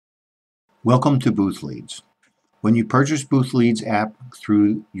Welcome to Boothleads. When you purchase Boothleads app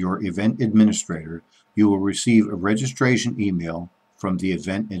through your event administrator, you will receive a registration email from the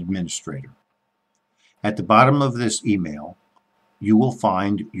event administrator. At the bottom of this email, you will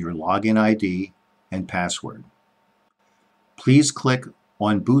find your login ID and password. Please click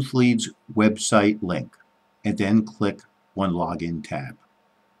on Boothleads website link and then click on Login tab.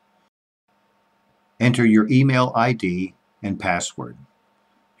 Enter your email ID and password.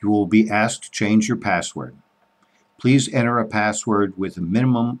 You will be asked to change your password. Please enter a password with a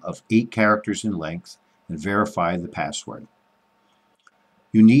minimum of 8 characters in length and verify the password.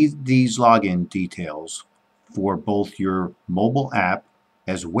 You need these login details for both your mobile app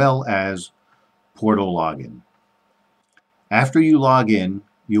as well as portal login. After you log in,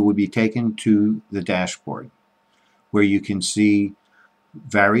 you will be taken to the dashboard where you can see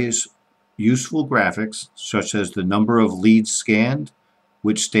various useful graphics such as the number of leads scanned,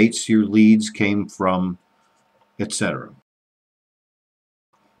 which states your leads came from, etc.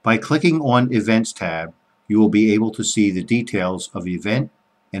 By clicking on Events tab, you will be able to see the details of the event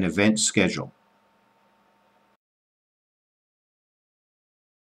and event schedule.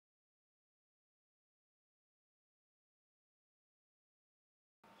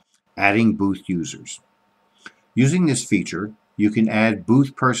 Adding booth users. Using this feature, you can add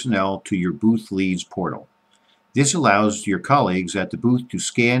booth personnel to your Boothleads portal. This allows your colleagues at the booth to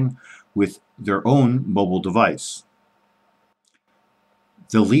scan with their own mobile device.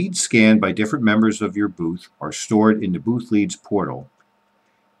 The leads scanned by different members of your booth are stored in the Boothleads portal,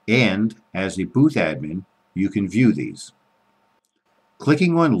 and as a booth admin, you can view these.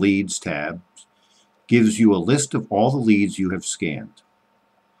 Clicking on Leads tab gives you a list of all the leads you have scanned.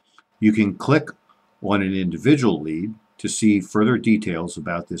 You can click on an individual lead to see further details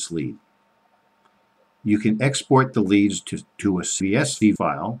about this lead. You can export the leads to a CSV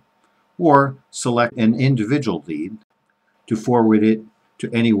file or select an individual lead to forward it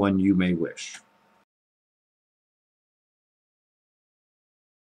to anyone you may wish.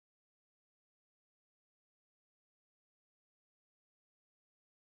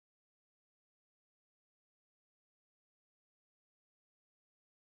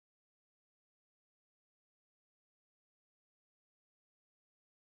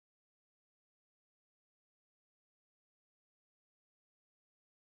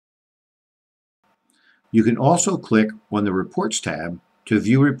 You can also click on the Reports tab to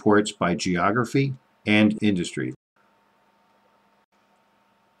view reports by geography and industry.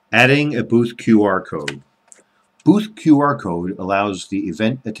 Adding a booth QR code. Booth QR code allows the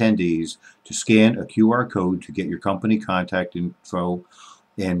event attendees to scan a QR code to get your company contact info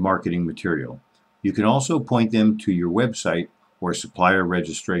and marketing material. You can also point them to your website or supplier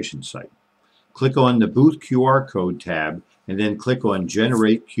registration site. Click on the Booth QR code tab and then click on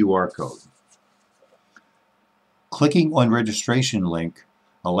Generate QR code. Clicking on Registration link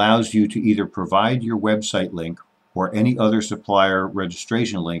allows you to either provide your website link or any other supplier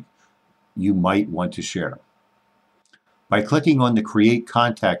registration link you might want to share. By clicking on the Create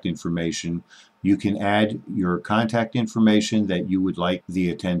Contact Information, you can add your contact information that you would like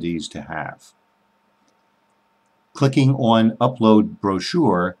the attendees to have. Clicking on Upload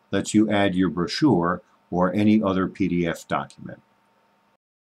Brochure lets you add your brochure or any other PDF document.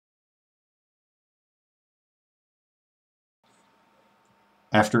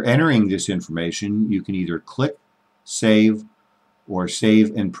 After entering this information, you can either click Save or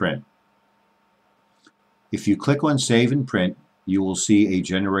Save and Print. If you click on Save and Print, you will see a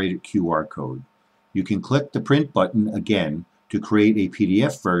generated QR code. You can click the Print button again to create a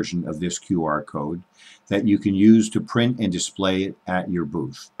PDF version of this QR code that you can use to print and display it at your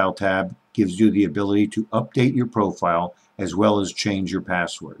booth. File tab gives you the ability to update your profile as well as change your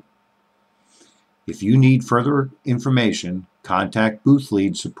password. If you need further information, contact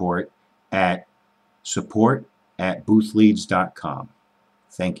Boothleads support at support@boothleads.com.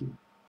 Thank you.